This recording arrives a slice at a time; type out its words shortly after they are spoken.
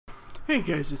Hey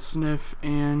guys, it's Sniff,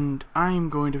 and I'm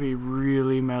going to be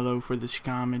really mellow for this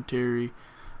commentary.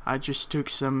 I just took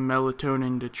some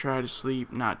melatonin to try to sleep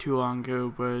not too long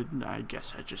ago, but I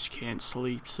guess I just can't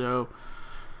sleep, so...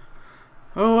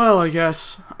 Oh well, I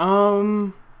guess.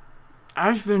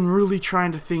 I've been really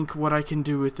trying to think what I can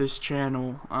do with this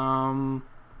channel.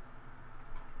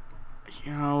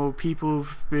 You know, people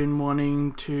have been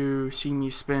wanting to see me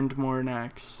spend more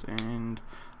X, and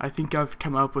I think I've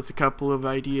come up with a couple of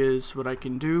ideas what I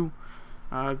can do.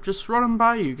 Just run them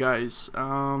by you guys.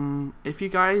 If you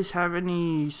guys have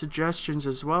any suggestions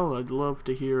as well, I'd love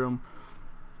to hear them.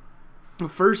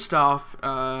 First off,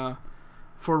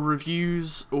 for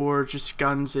reviews or just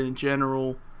guns in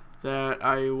general that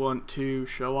I want to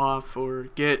show off or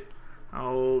get,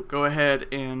 I'll go ahead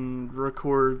and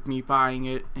record me buying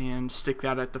it and stick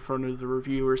that at the front of the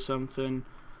review or something.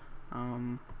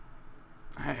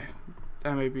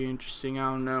 That may be interesting,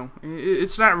 I don't know.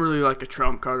 It's not really like a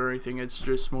trump card or anything, it's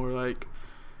just more like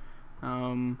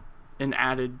an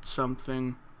added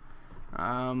something.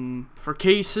 For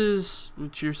cases,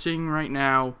 which you're seeing right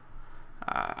now,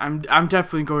 I'm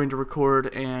definitely going to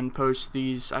record and post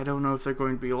these. I don't know if they're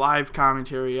going to be live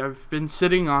commentary. I've been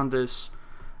sitting on this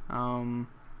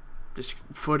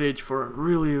footage for a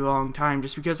really long time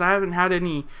just because I haven't had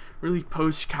any really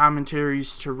post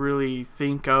commentaries to really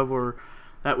think of or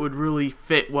that would really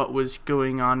fit what was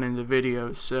going on in the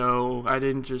video, so I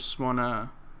didn't just want to,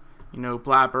 you know,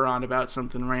 blabber on about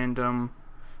something random,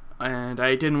 and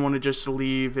I didn't want to just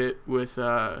leave it with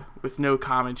no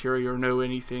commentary or no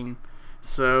anything.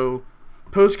 So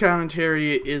post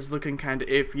commentary is looking kind of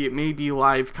iffy. It may be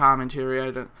live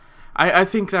commentary. I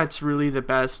think that's really the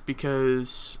best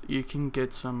because you can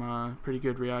get some pretty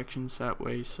good reactions that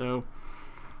way. So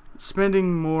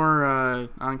spending more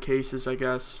on cases, I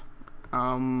guess.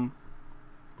 I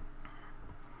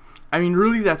mean,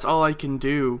 really, that's all I can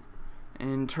do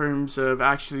in terms of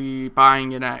actually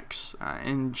buying an X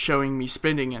and showing me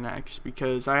spending an X,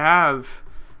 because I have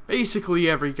basically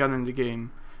every gun in the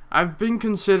game. I've been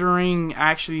considering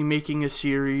actually making a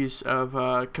series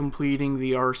of completing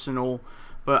the arsenal,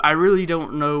 but I really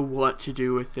don't know what to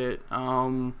do with it.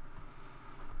 Do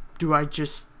I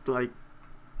just, like,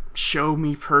 show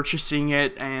me purchasing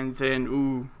it and then,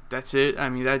 ooh, that's it? I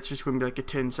mean, that's just going to be like a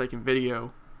 10-second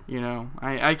video, you know.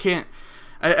 I can't,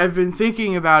 I've been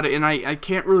thinking about it, and I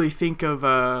can't really think of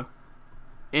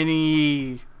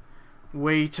any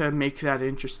way to make that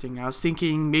interesting. I was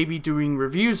thinking maybe doing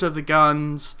reviews of the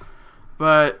guns,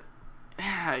 but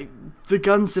the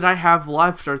guns that I have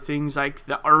left are things like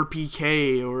the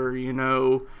RPK or, you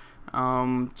know,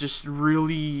 just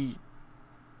really,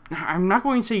 I'm not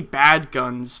going to say bad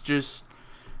guns, just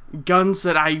guns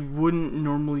that I wouldn't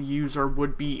normally use or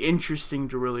would be interesting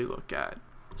to really look at.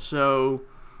 So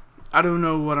I don't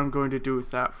know what I'm going to do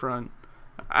with that front.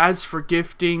 As for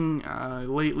gifting,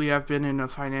 lately I've been in a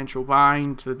financial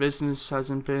bind. The business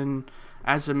hasn't been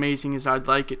as amazing as I'd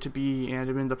like it to be, and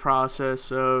I'm in the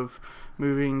process of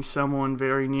moving someone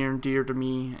very near and dear to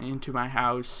me into my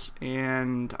house,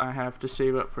 and I have to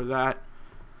save up for that.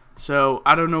 So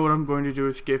I don't know what I'm going to do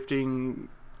with gifting.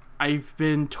 I've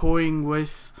been toying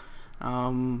with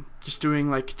just doing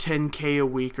like 10K a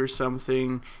week or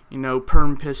something, you know,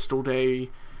 perm pistol day.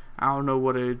 I don't know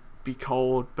what it'd be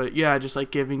called, but yeah, just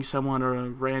like giving someone a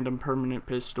random permanent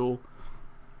pistol.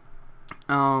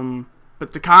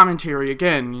 But the commentary,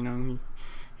 again, you know,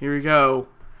 here we go.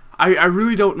 I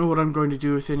really don't know what I'm going to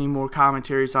do with any more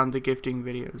commentaries on the gifting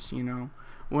videos, you know.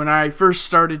 When I first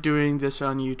started doing this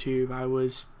on YouTube, I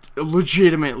was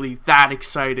legitimately that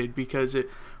excited because it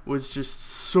was just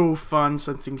so fun,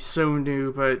 something so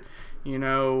new, but, you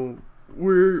know,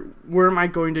 where am I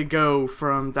going to go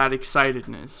from that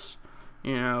excitedness?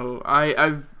 You know,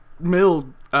 I've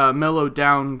mellowed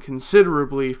down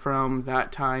considerably from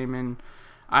that time, and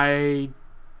I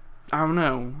don't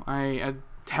know, I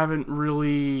haven't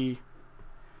really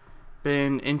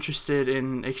been interested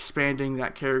in expanding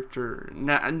that character.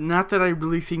 Not that I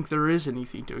really think there is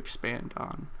anything to expand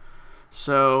on.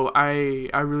 So I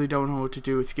really don't know what to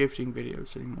do with gifting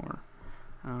videos anymore.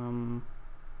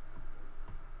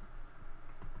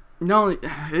 No,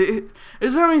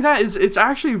 it's not only that, it's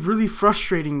actually really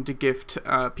frustrating to gift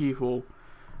people.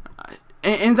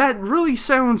 And that really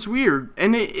sounds weird,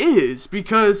 and it is,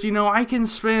 because, you know, I can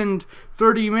spend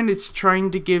 30 minutes trying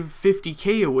to give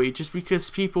 50K away just because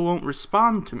people won't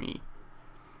respond to me.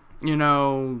 You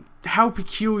know, how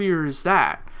peculiar is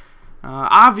that?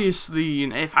 Obviously,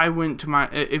 if I went to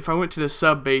the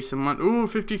sub base and went, ooh,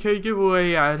 50K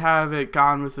giveaway, I'd have it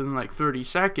gone within like 30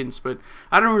 seconds, but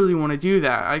I don't really want to do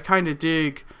that. I kind of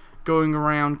dig going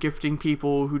around gifting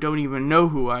people who don't even know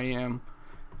who I am,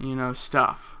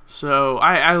 stuff. So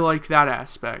I like that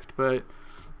aspect, but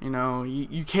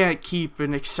you can't keep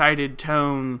an excited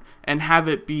tone and have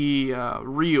it be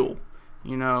real,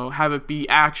 have it be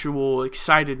actual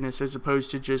excitedness as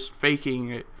opposed to just faking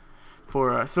it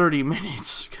for 30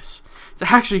 minutes, because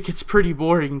it actually gets pretty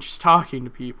boring just talking to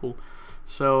people.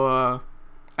 So I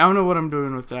don't know what I'm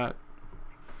doing with that.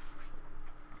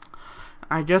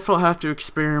 I guess I'll have to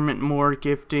experiment more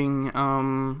gifting.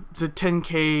 The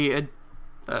 10K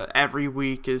every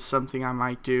week is something I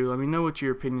might do. Let me know what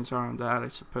your opinions are on that, I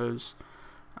suppose.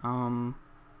 Other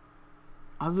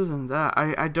than that,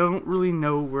 I don't really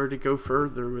know where to go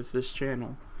further with this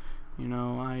channel.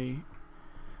 I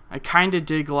kind of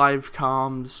dig live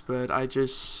comms, but I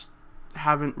just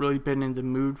haven't really been in the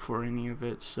mood for any of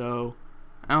it, so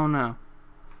I don't know.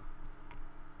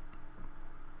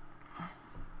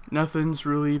 Nothing's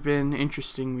really been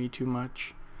interesting me too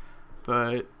much,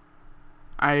 but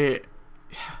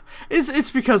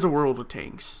it's because of World of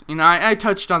Tanks. I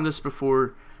touched on this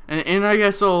before, and I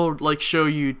guess I'll show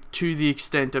you to the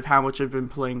extent of how much I've been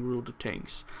playing World of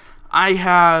Tanks. I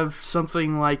have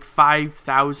something like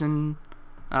 5,000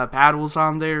 battles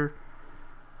on there.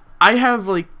 I have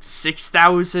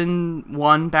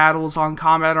 6,001 battles on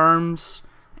Combat Arms,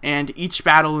 and each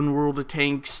battle in World of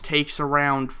Tanks takes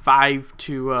around 5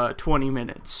 to 20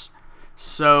 minutes.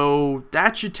 So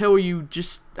that should tell you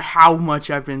just how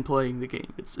much I've been playing the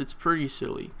game. It's pretty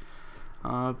silly.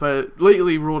 But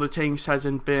lately World of Tanks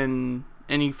hasn't been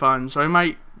any fun, so I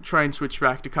might try and switch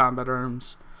back to Combat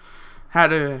Arms.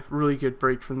 Had a really good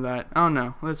break from that. I don't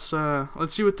know. Let's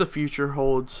see what the future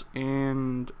holds,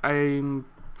 and I'm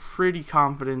pretty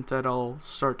confident that I'll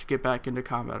start to get back into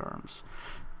Combat Arms.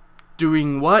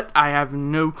 Doing what? I have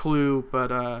no clue,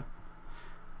 but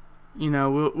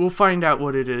we'll find out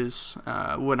what it is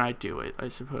when I do it, I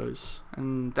suppose.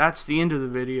 And that's the end of the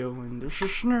video, and this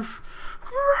is Sniff.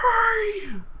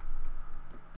 Hooray!